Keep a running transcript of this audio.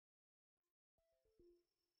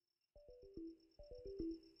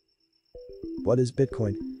What is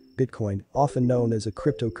Bitcoin? Bitcoin, often known as a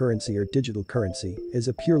cryptocurrency or digital currency, is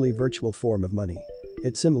a purely virtual form of money.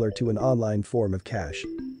 It's similar to an online form of cash.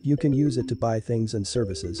 You can use it to buy things and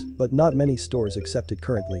services, but not many stores accept it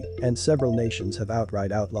currently, and several nations have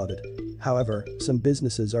outright outlawed it. However, some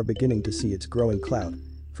businesses are beginning to see its growing clout.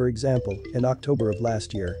 For example, in October of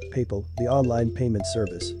last year, PayPal, the online payment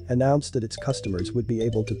service, announced that its customers would be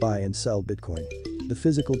able to buy and sell Bitcoin. The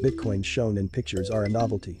physical Bitcoins shown in pictures are a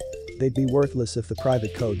novelty. They'd be worthless if the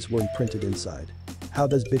private codes weren't printed inside. How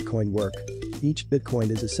does Bitcoin work? Each Bitcoin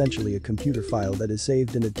is essentially a computer file that is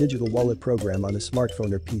saved in a digital wallet program on a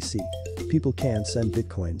smartphone or PC. People can send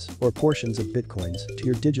Bitcoins, or portions of Bitcoins, to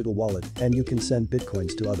your digital wallet, and you can send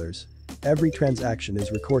Bitcoins to others. Every transaction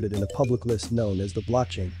is recorded in a public list known as the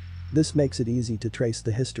blockchain. This makes it easy to trace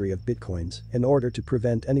the history of Bitcoins in order to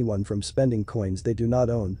prevent anyone from spending coins they do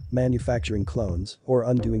not own, manufacturing clones, or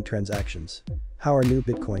undoing transactions. How are new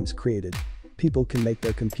Bitcoins created? People can make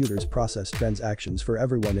their computers process transactions for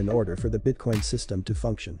everyone in order for the Bitcoin system to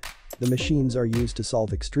function. The machines are used to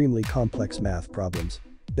solve extremely complex math problems.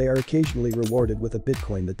 They are occasionally rewarded with a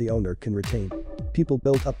Bitcoin that the owner can retain. People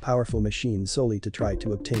built up powerful machines solely to try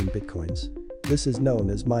to obtain Bitcoins. This is known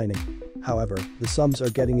as mining. However, the sums are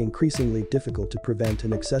getting increasingly difficult to prevent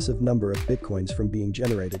an excessive number of Bitcoins from being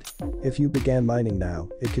generated. If you began mining now,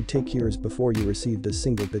 it could take years before you received a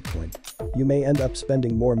single Bitcoin. You may end up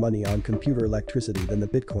spending more money on computer electricity than the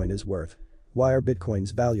Bitcoin is worth. Why are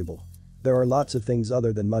Bitcoins valuable? There are lots of things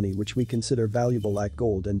other than money which we consider valuable, like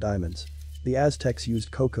gold and diamonds. The Aztecs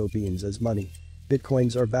used cocoa beans as money.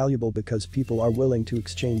 Bitcoins are valuable because people are willing to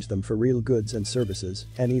exchange them for real goods and services,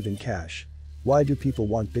 and even cash. Why do people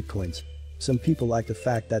want Bitcoins? Some people like the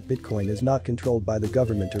fact that Bitcoin is not controlled by the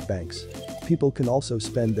government or banks. People can also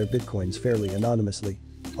spend their Bitcoins fairly anonymously.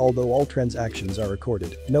 Although all transactions are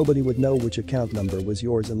recorded, nobody would know which account number was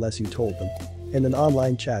yours unless you told them. In an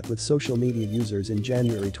online chat with social media users in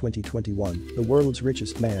January 2021, the world's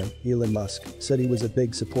richest man, Elon Musk, said he was a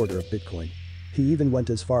big supporter of Bitcoin. He even went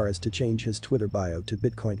as far as to change his Twitter bio to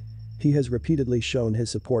Bitcoin. He has repeatedly shown his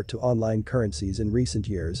support to online currencies in recent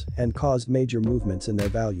years and caused major movements in their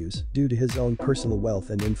values due to his own personal wealth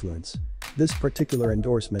and influence. This particular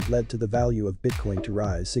endorsement led to the value of Bitcoin to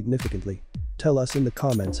rise significantly. Tell us in the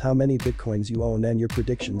comments how many Bitcoins you own and your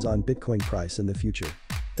predictions on Bitcoin price in the future.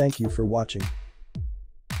 Thank you for watching.